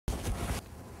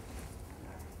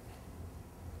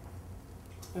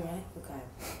All right,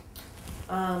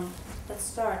 okay. Let's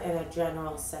start in a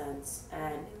general sense,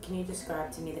 and can you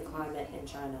describe to me the climate in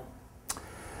China?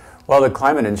 Well, the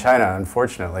climate in China,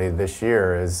 unfortunately, this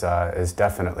year is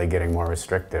definitely getting more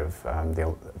restrictive.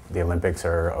 The Olympics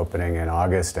are opening in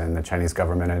August, and the Chinese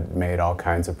government had made all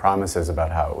kinds of promises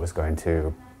about how it was going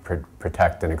to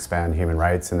protect and expand human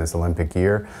rights in this Olympic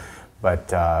year. But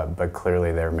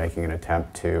clearly they're making an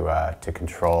attempt to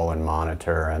control and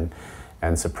monitor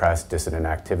and suppress dissident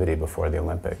activity before the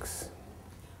Olympics.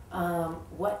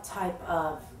 What type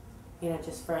of,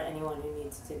 just for anyone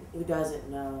who doesn't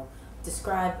know,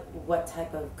 describe what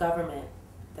type of government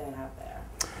they have there.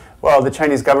 Well, the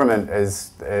Chinese government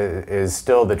is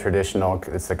still the traditional.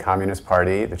 It's the Communist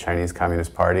Party, the Chinese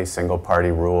Communist Party, single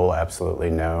party rule, absolutely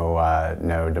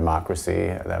no democracy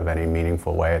of any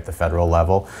meaningful way at the federal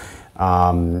level.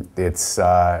 I'll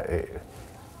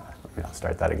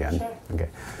start that again. Sure. Okay.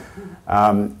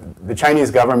 The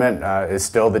Chinese government is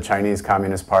still the Chinese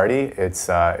Communist Party. It's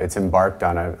embarked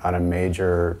on a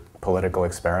major political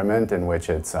experiment in which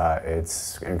it's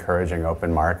encouraging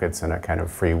open markets and a kind of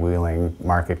freewheeling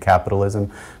market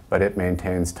capitalism, but it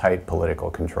maintains tight political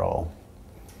control.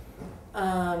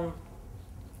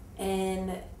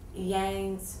 In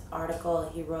Yang's article,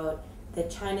 he wrote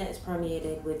that China is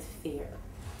permeated with fear.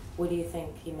 What do you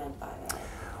think he meant by that?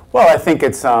 Well, I think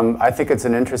it's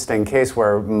an interesting case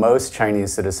where most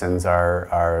Chinese citizens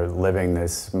are living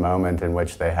this moment in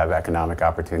which they have economic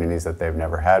opportunities that they've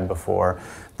never had before.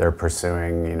 They're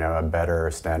pursuing, a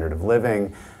better standard of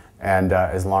living, and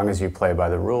as long as you play by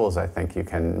the rules, I think you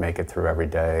can make it through every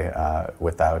day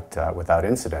without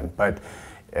incident. But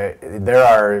there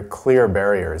are clear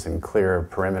barriers and clear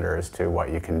perimeters to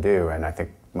what you can do, and I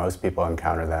think most people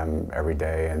encounter them every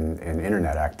day in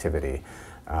internet activity.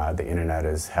 The internet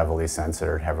is heavily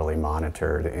censored, heavily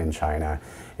monitored in China.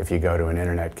 If you go to an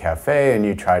internet cafe and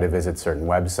you try to visit certain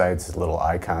websites, little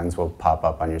icons will pop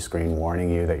up on your screen warning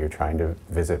you that you're trying to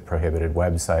visit prohibited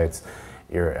websites.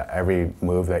 Every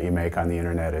move that you make on the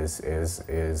internet is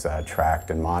tracked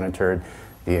and monitored.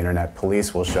 The internet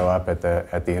police will show up at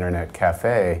the internet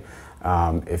cafe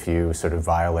if you sort of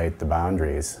violate the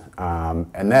boundaries.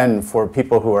 And then for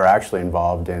people who are actually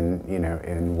involved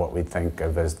in what we think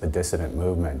of as the dissident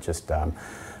movement, just the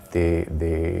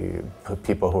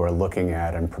people who are looking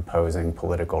at and proposing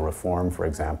political reform, for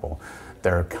example,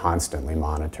 they're constantly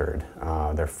monitored.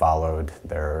 They're followed,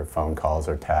 their phone calls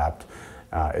are tapped.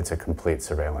 It's a complete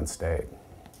surveillance state.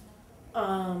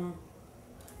 Are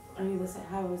you listening?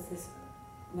 How is this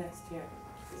next year?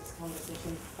 This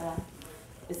conversation?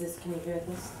 Can you hear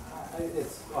this?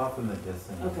 It's off in the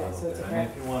distance. Okay, so it's bit.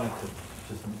 If you wanted to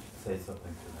just say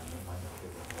something to them, it might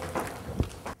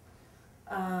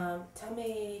not be. Tell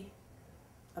me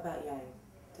about Yang.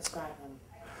 Describe him.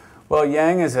 Well,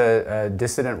 Yang is a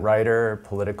dissident writer,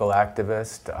 political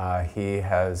activist. He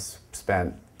has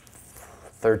spent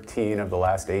 13 of the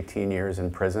last 18 years in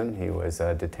prison. He was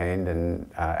detained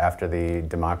after the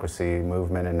democracy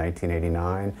movement in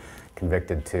 1989.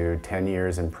 Convicted to 10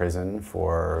 years in prison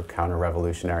for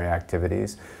counter-revolutionary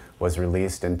activities, was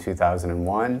released in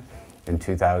 2001. In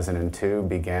 2002,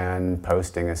 began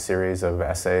posting a series of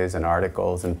essays and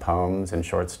articles and poems and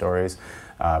short stories,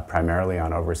 primarily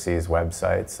on overseas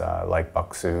websites like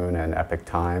Boksoon and Epoch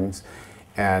Times,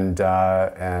 and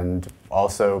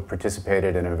also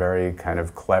participated in a very kind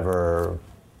of clever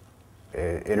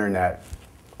internet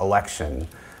election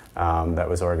that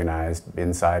was organized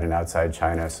inside and outside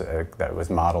China, that was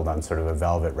modeled on sort of a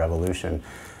velvet revolution,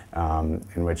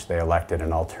 in which they elected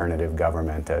an alternative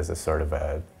government as a sort of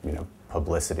a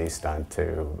publicity stunt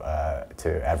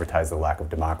to advertise the lack of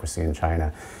democracy in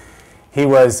China. He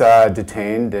was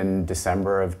detained in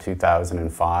December of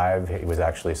 2005. He was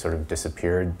actually sort of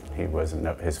disappeared.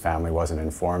 His family wasn't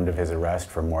informed of his arrest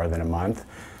for more than a month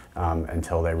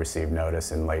until they received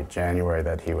notice in late January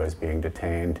that he was being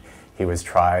detained. He was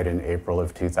tried in April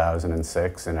of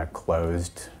 2006 in a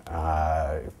closed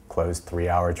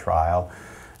 3-hour trial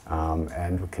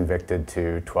and convicted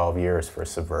to 12 years for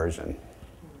subversion.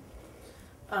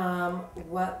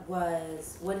 What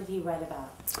did he write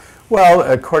about? Well,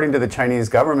 according to the Chinese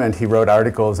government, he wrote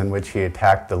articles in which he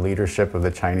attacked the leadership of the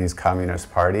Chinese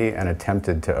Communist Party and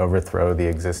attempted to overthrow the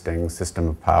existing system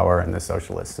of power and the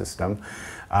socialist system.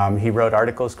 He wrote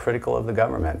articles critical of the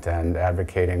government and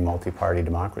advocating multi-party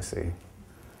democracy.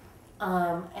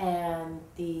 And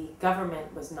the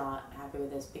government was not happy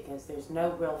with this because there's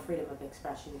no real freedom of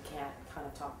expression. You can't kind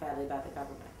of talk badly about the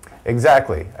government. Right?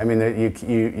 Exactly. I mean,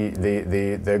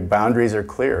 the boundaries are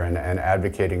clear, and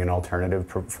advocating an alternative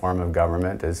form of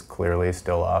government is clearly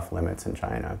still off limits in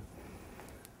China.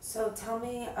 So tell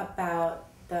me about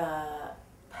the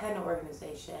PEN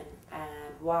organization and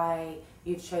why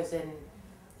you've chosen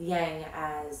Yang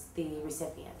as the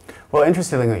recipient. Well,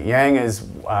 interestingly, Yang is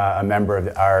a member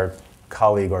of our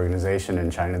colleague organization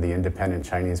in China, the Independent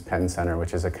Chinese PEN Center,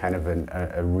 which is a kind of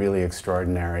a really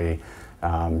extraordinary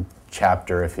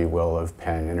chapter, if you will, of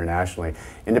PEN internationally.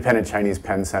 Independent Chinese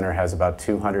PEN Center has about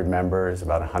 200 members,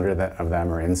 about 100 of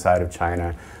them are inside of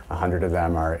China, 100 of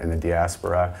them are in the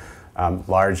diaspora.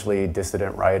 Largely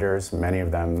dissident writers, many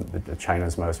of them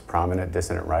China's most prominent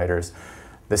dissident writers.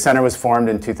 The center was formed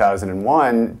in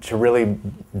 2001 to really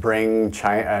bring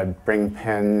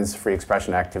PEN's free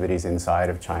expression activities inside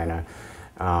of China,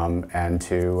 and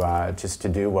to just to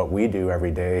do what we do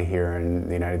every day here in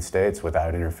the United States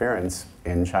without interference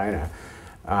in China.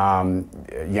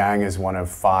 Yang is one of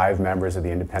 5 members of the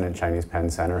Independent Chinese PEN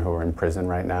Center who are in prison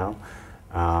right now.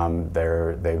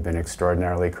 They've been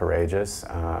extraordinarily courageous,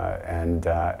 and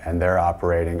they're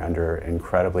operating under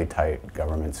incredibly tight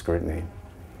government scrutiny.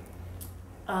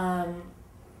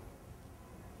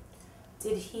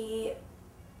 Did he?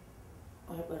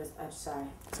 I'm sorry.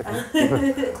 It's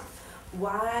okay.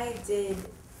 Why did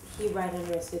he write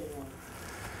under a pseudonym?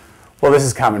 Well, this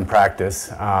is common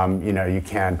practice. You know, he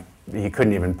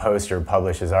couldn't even post or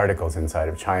publish his articles inside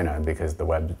of China because there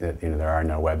are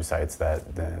no websites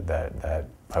that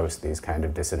post these kind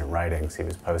of dissident writings. He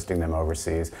was posting them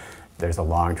overseas. There's a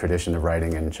long tradition of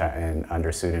writing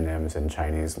under pseudonyms in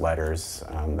Chinese letters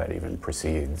that even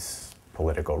precedes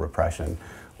political repression,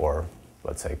 or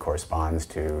let's say corresponds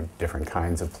to different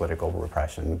kinds of political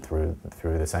repression through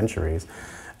the centuries.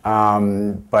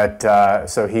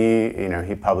 So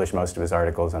he published most of his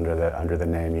articles under the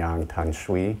name Yang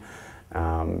Tongyan,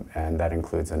 and that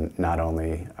includes not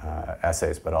only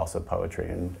essays but also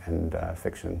poetry and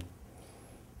fiction.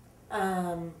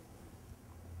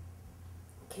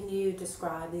 Can you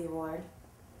describe the award?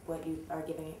 What you are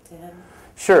giving it to him?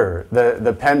 Sure.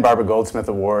 The PEN Barbara Goldsmith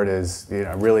Award is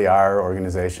really our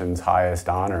organization's highest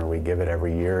honor. We give it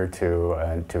every year to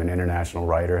an international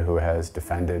writer who has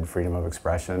defended freedom of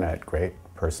expression at great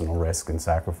personal risk and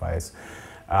sacrifice.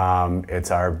 It's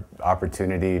our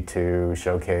opportunity to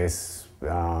showcase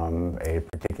a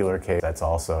particular case that's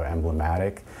also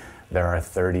emblematic. There are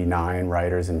 39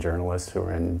 writers and journalists who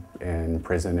are in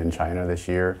prison in China this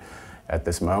year at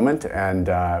this moment, and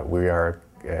we are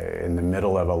in the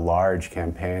middle of a large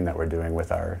campaign that we're doing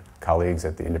with our colleagues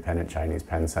at the Independent Chinese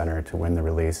PEN Center to win the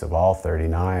release of all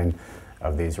 39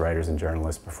 of these writers and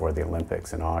journalists before the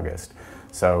Olympics in August.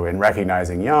 So in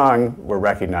recognizing Yang, we're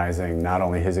recognizing not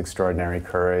only his extraordinary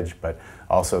courage, but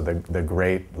also the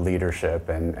great leadership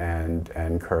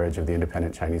and courage of the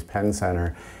Independent Chinese PEN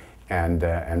Center,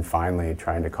 and finally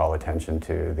trying to call attention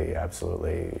to the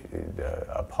absolutely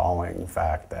appalling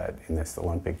fact that in this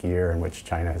Olympic year in which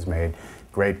China has made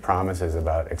great promises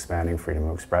about expanding freedom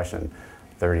of expression,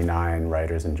 39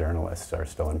 writers and journalists are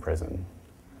still in prison.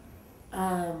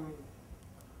 And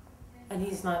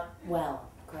he's not well,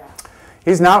 correct?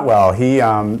 He's not well. He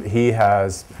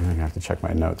has, I'm going to have to check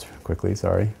my notes quickly,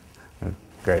 sorry.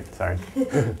 Great, sorry.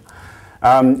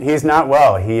 He's not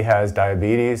well. He has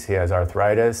diabetes, he has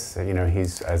arthritis.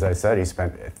 As I said, he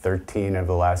spent 13 of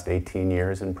the last 18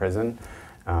 years in prison.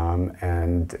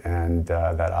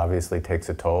 That obviously takes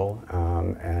a toll.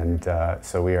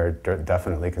 So we are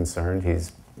definitely concerned.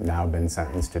 He's now been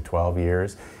sentenced to 12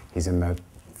 years. He's in the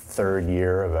 3rd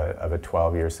year of a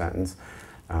 12-year sentence.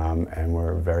 And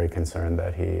we're very concerned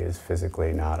that he is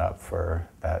physically not up for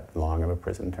that long of a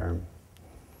prison term.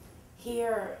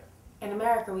 Here in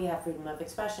America, we have freedom of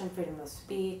expression, freedom of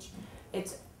speech.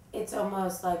 It's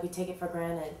almost like we take it for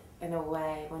granted in a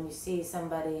way when you see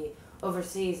somebody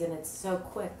overseas and it's so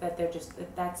quick that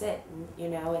that's it.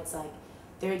 It's like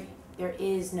there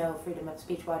is no freedom of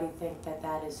speech. Why do you think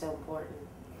that is so important?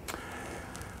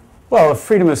 Well,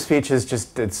 freedom of speech is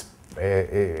just,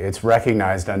 it's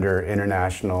recognized under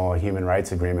international human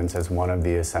rights agreements as one of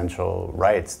the essential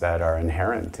rights that are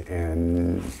inherent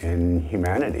in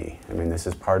humanity. I mean, this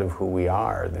is part of who we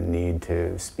are, the need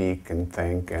to speak and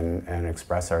think and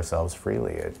express ourselves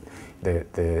freely.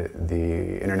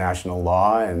 The international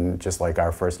law, and just like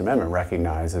our First Amendment,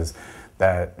 recognizes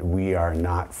that we are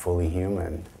not fully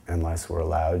human unless we're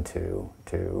allowed to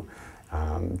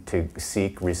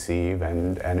seek, receive,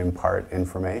 and impart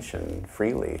information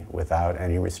freely without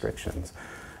any restrictions.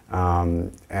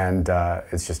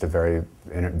 It's just a very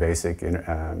basic,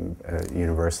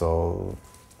 universal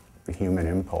human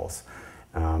impulse.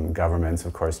 Governments,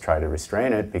 of course, try to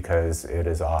restrain it because it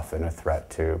is often a threat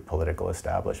to political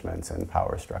establishments and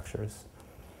power structures.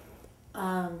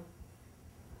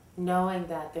 Knowing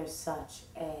that there's such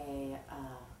a,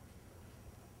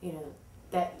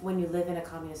 that when you live in a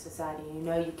communist society, you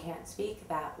know you can't speak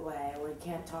that way or you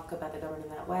can't talk about the government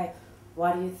that way.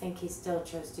 Why do you think he still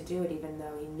chose to do it, even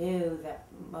though he knew that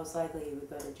most likely he would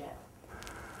go to jail?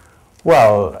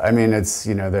 Well, I mean, it's,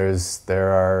 you know,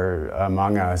 there are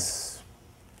among us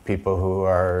people who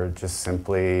are just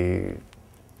simply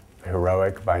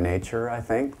heroic by nature, I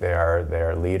think. They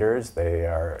are leaders. They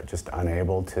are just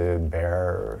unable to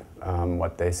bear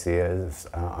what they see as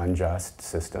unjust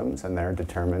systems, and they're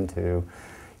determined to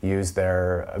use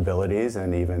their abilities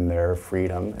and even their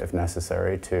freedom, if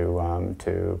necessary,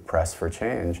 to press for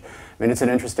change. I mean, it's an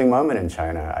interesting moment in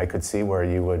China. I could see where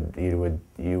you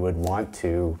would want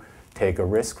to take a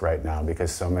risk right now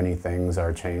because so many things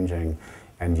are changing,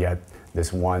 and yet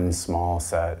this one small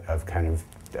set of kind of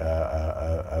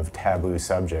taboo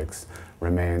subjects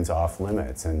remains off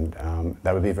limits, and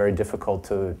that would be very difficult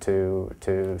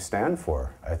to stand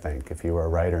for, I think, if you were a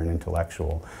writer and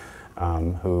intellectual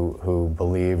who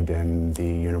believed in the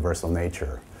universal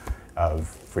nature of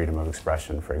freedom of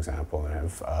expression, for example,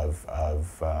 and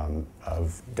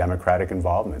of democratic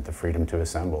involvement, the freedom to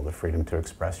assemble, the freedom to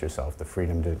express yourself, the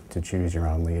freedom to choose your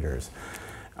own leaders.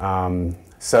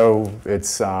 So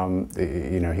it's,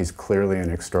 you know, he's clearly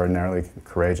an extraordinarily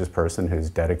courageous person who's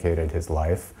dedicated his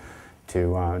life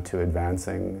to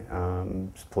advancing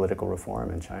political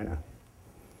reform in China.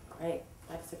 Great.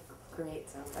 That's a great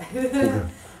soundbite.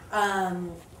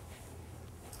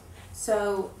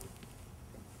 So,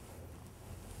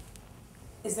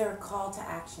 is there a call to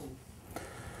action?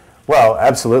 Well,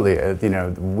 absolutely. You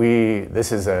know,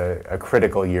 this is a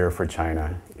critical year for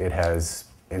China. It has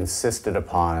insisted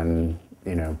upon,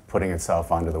 you know, putting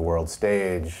itself onto the world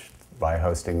stage by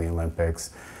hosting the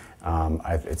Olympics.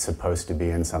 It's supposed to be,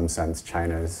 in some sense,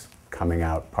 China's coming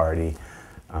out party,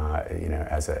 you know,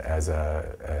 as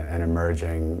an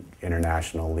emerging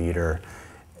international leader.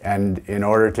 And in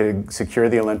order to secure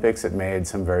the Olympics, it made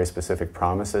some very specific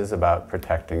promises about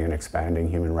protecting and expanding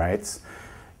human rights.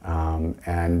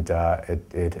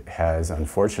 It has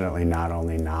unfortunately not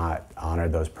only not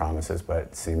honored those promises,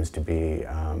 but seems to be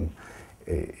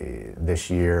this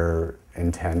year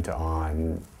intent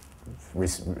on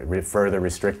further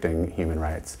restricting human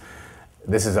rights.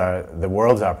 This is the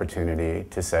world's opportunity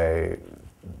to say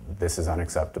this is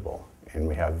unacceptable, and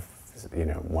we have, you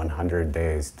know, 100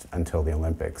 days until the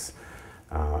Olympics,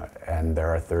 and there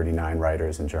are 39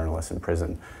 writers and journalists in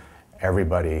prison.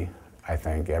 Everybody, I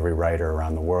think, every writer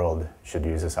around the world should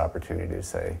use this opportunity to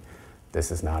say,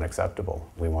 this is not acceptable.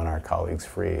 We want our colleagues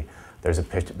free. There's a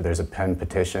pen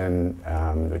petition,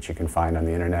 which you can find on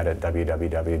the internet at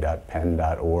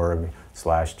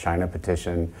www.pen.org/China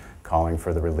petition, calling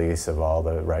for the release of all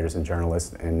the writers and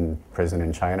journalists in prison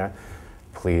in China.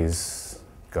 Please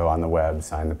go on the web,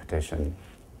 sign the petition,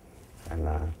 and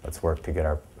let's work to get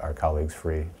our colleagues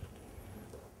free.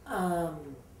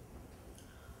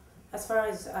 As far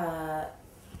as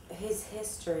his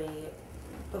history,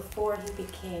 before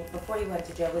he went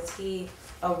to jail, was he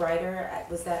a writer?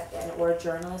 Or a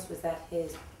journalist? Was that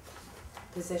his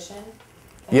position?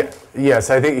 Yeah, yes,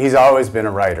 I think he's always been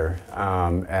a writer,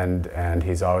 and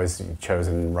he's always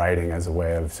chosen writing as a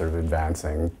way of sort of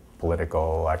advancing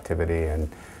political activity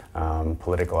and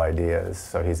political ideas.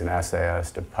 So he's an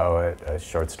essayist, a poet, a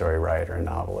short story writer, a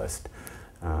novelist,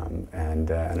 and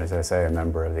as I say, a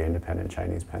member of the Independent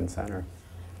Chinese Pen Center.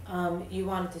 You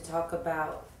wanted to talk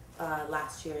about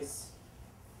last year's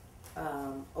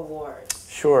awards.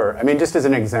 Sure. I mean, just as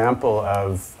an example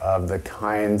of the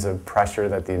kinds of pressure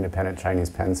that the Independent Chinese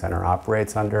Pen Center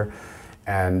operates under,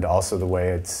 and also the way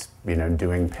it's, you know,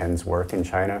 doing pen's work in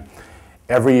China.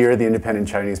 Every year, the Independent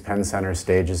Chinese Pen Center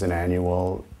stages an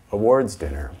annual awards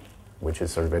dinner, which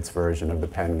is sort of its version of the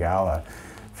Pen Gala.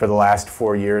 For the last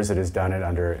 4 years, it has done it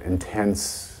under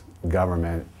intense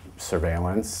government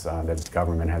surveillance. The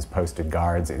government has posted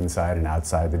guards inside and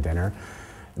outside the dinner.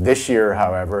 This year,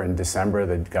 however, in December,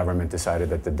 the government decided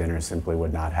that the dinner simply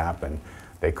would not happen.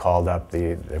 They called up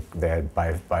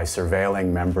by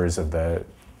surveilling members of the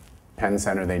Pen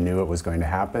Center, they knew it was going to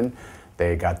happen.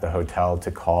 They got the hotel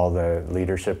to call the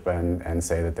leadership and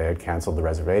say that they had canceled the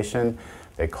reservation.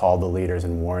 They called the leaders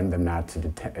and warned them not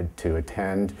to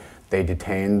attend. They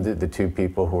detained the two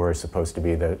people who were supposed to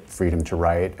be the Freedom to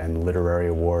Write and Literary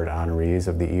Award honorees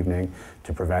of the evening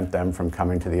to prevent them from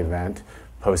coming to the event,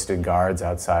 posted guards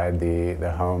outside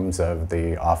the homes of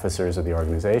the officers of the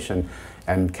organization,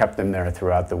 and kept them there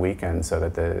throughout the weekend so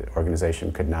that the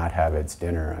organization could not have its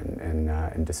dinner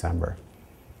in December.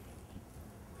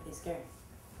 Pretty scary.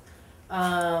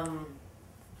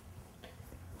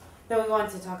 Then we wanted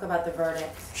to talk about the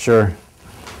verdict. Sure.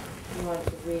 You wanted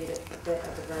to read a bit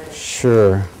of the verdict.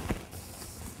 Sure.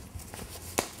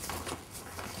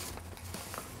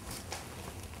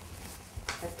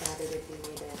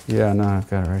 Yeah, no, I've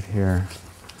got it right here.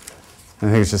 I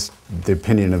think it's just the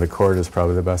opinion of the court is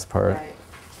probably the best part. Right.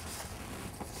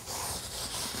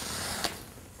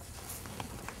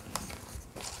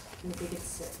 And if you could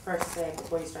first say,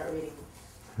 before you start reading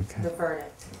Okay. the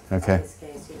verdict Okay. of this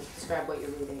case, you know, describe what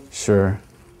you're reading. Sure.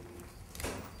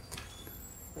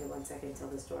 Wait 1 second until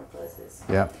this door closes.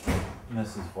 Yep. And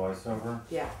this is voiceover?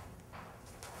 Yeah.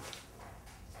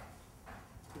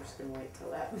 I'm just gonna wait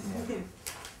till that. Yeah.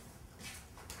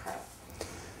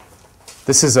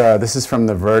 This is from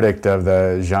the verdict of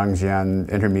the Zhangjian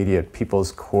Intermediate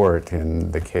People's Court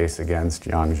in the case against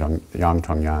Yang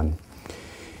Tongyan.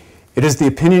 It is the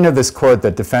opinion of this court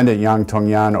that defendant Yang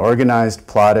Tongyan organized,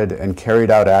 plotted, and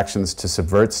carried out actions to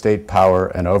subvert state power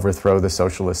and overthrow the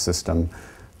socialist system,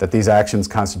 that these actions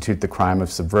constitute the crime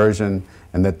of subversion,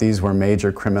 and that these were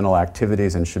major criminal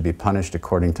activities and should be punished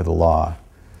according to the law.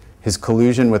 His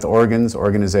collusion with organs,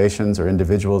 organizations, or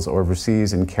individuals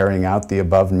overseas in carrying out the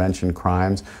above-mentioned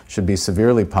crimes should be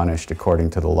severely punished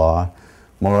according to the law.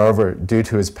 Moreover, due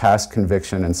to his past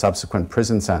conviction and subsequent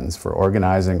prison sentence for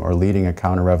organizing or leading a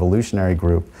counter-revolutionary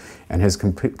group and his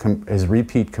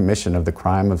repeat commission of the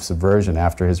crime of subversion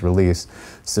after his release,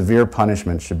 severe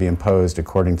punishment should be imposed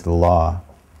according to the law.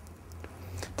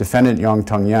 Defendant Yang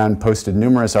Tongyan posted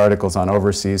numerous articles on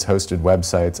overseas hosted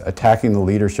websites attacking the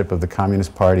leadership of the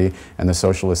Communist Party and the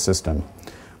socialist system.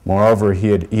 Moreover,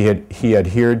 he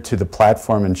adhered to the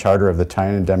platform and charter of the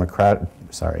China Democracy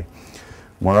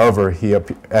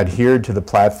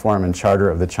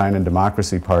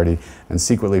Party and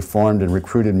secretly formed and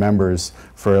recruited members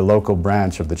for a local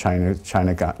branch of the China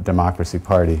Democracy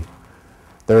Party.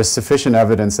 There is sufficient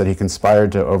evidence that he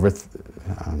conspired to overthrow.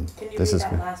 Can you read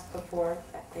that last before,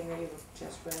 that thing that you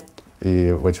just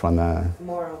read? Which one?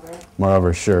 Moreover.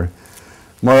 Moreover, sure.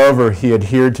 Moreover, he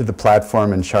adhered to the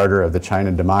platform and charter of the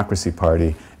China Democracy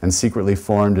Party and secretly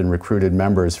formed and recruited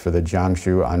members for the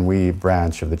Jiangsu Anhui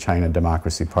branch of the China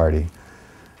Democracy Party.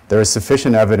 There is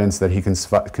sufficient evidence that he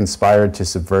conspired to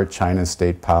subvert China's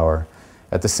state power.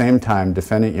 At the same time,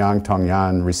 defendant Yang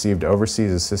Tongyan received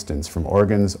overseas assistance from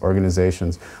organs,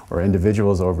 organizations, or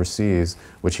individuals overseas,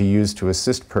 which he used to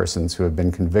assist persons who have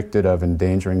been convicted of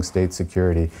endangering state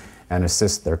security and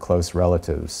assist their close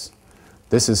relatives.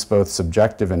 This is both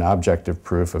subjective and objective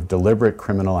proof of deliberate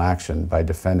criminal action by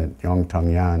defendant Yang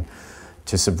Tongyan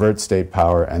to subvert state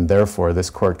power, and therefore this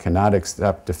court cannot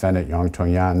accept defendant Yang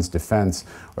Tongyan's defense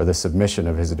or the submission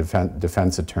of his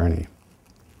defense attorney.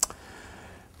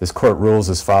 This court rules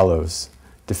as follows.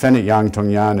 Defendant Yang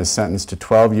Tongyan is sentenced to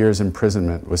 12 years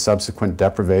imprisonment with subsequent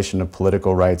deprivation of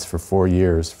political rights for 4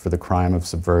 years for the crime of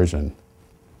subversion.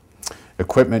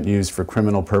 Equipment used for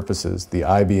criminal purposes, the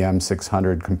IBM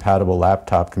 600 compatible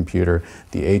laptop computer,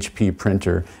 the HP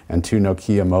printer, and 2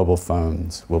 Nokia mobile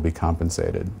phones will be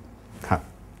compensated.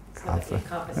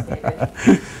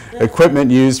 Confiscated.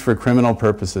 Equipment used for criminal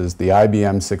purposes, the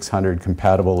IBM 600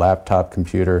 compatible laptop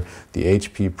computer, the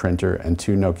HP printer, and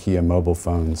 2 Nokia mobile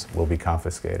phones will be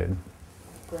confiscated.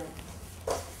 Great.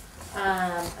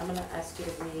 I'm going to ask you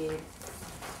to read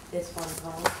this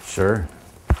one poem. Sure.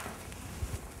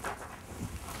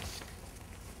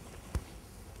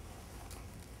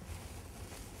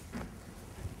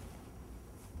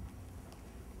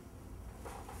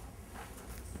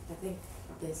 I think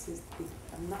this is the,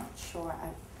 I'm not sure,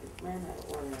 I ran out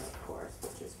of order, of course,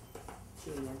 which is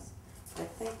genius. I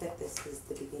think that this is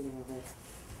the beginning of it.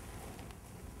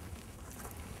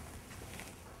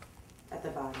 At the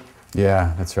bottom.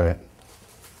 Yeah, that's right.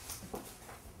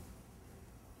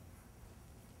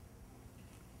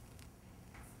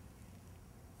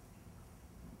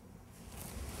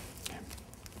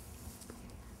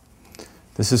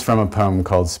 This is from a poem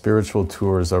called Spiritual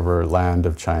Tours Over Land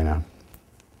of China.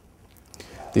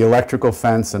 The electrical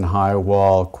fence and high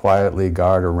wall quietly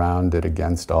guard around it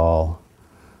against all.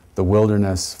 The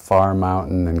wilderness, far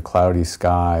mountain, and cloudy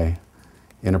sky.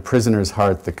 In a prisoner's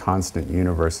heart, the constant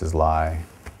universes lie.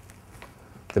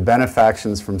 The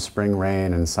benefactions from spring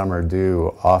rain and summer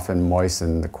dew often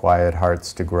moisten the quiet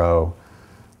hearts to grow.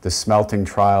 The smelting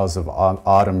trials of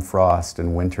autumn frost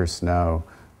and winter snow,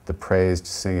 the praised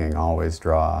singing always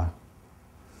draw.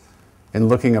 In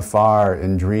looking afar,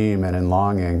 in dream and in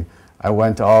longing, I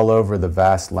went all over the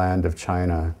vast land of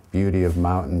China, beauty of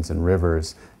mountains and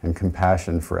rivers, and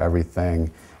compassion for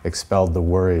everything expelled the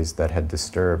worries that had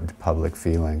disturbed public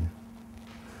feeling.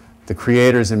 The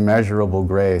Creator's immeasurable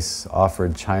grace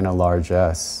offered China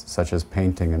largesse, such as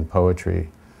painting and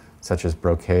poetry, such as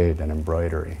brocade and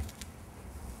embroidery.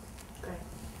 Great.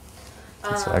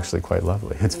 It's actually quite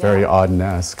lovely. It's yeah. very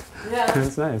Auden-esque. Yeah.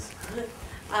 It's nice.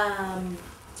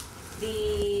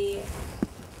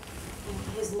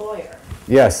 His lawyer.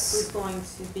 Yes. who's going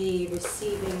to be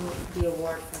receiving the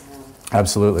award for him.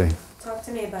 Absolutely. Talk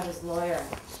to me about his lawyer.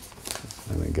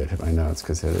 Let me get my notes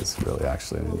because it is really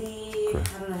actually. Lee, I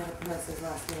don't know how to pronounce his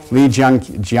last name. Li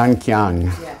Jianqiang.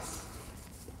 Yes.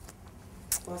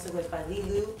 Also goes by Li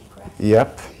Lu, correct?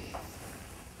 Yep.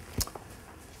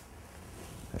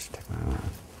 I should take my.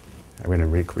 I'm going to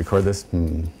record this.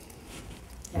 Yes.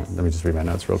 Let me just read my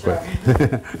notes real Sure.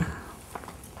 quick.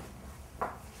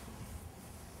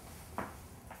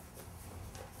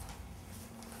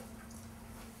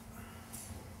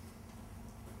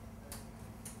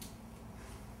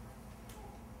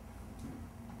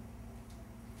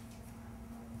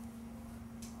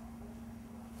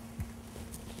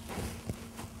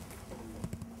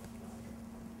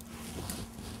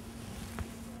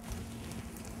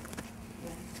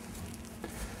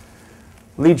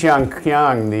 Li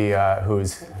Jianqiang,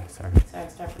 who's sorry. Sorry,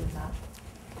 start from the top.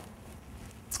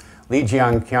 Li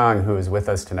Jianqiang, who is with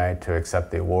us tonight to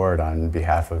accept the award on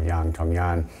behalf of Yang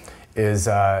Tongyan, is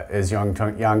Yang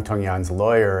Tongyan's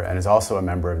lawyer and is also a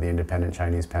member of the Independent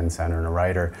Chinese Pen Center and a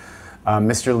writer.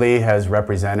 Mr. Li has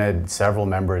represented several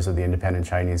members of the Independent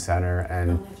Chinese Center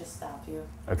and. I'm going to just stop you.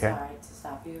 Okay. Sorry to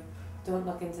stop you. Don't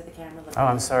look into the camera. Oh,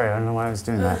 I'm sorry. I don't know why I was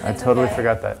doing that. I It's totally okay.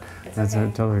 forgot that. It's I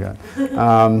okay. totally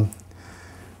forgot.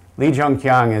 Li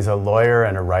Jianqiang is a lawyer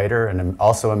and a writer and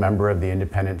also a member of the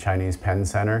Independent Chinese Pen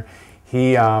Center.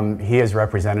 He has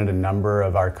represented a number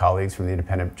of our colleagues from the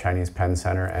Independent Chinese Pen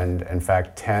Center and, in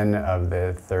fact, 10 of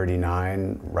the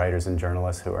 39 writers and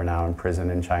journalists who are now in prison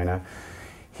in China.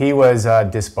 He was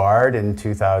disbarred in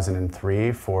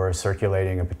 2003 for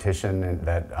circulating a petition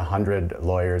that 100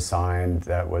 lawyers signed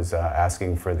that was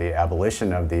asking for the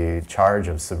abolition of the charge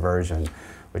of subversion,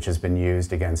 which has been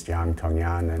used against Yang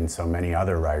Tongyan and so many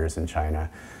other writers in China.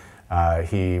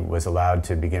 He was allowed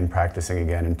to begin practicing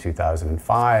again in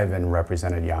 2005 and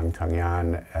represented Yang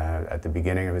Tongyan at the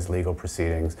beginning of his legal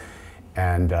proceedings,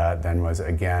 and then was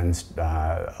again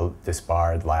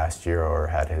disbarred last year or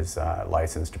had his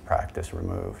license to practice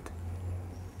removed.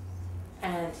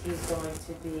 And he's going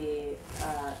to be,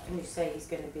 can you say he's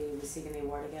going to be receiving the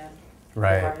award again?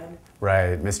 Right, Award him?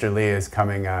 right. Mr. Li is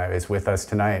coming, is with us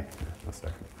tonight.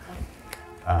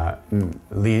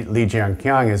 Li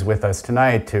Jianqiang is with us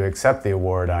tonight to accept the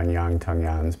award on Yang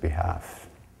Tongyan's behalf.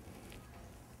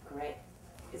 Great.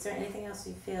 Is there anything else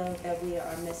you feel that we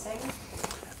are missing?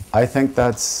 I think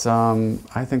that's it.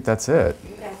 Okay,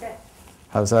 good.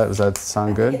 How's that? Does that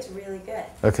sound I good? think it's really good.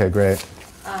 Okay, great.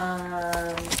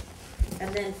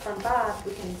 And then from Bob,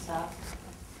 we can stop.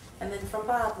 And then from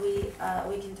Bob, we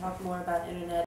can talk more about internet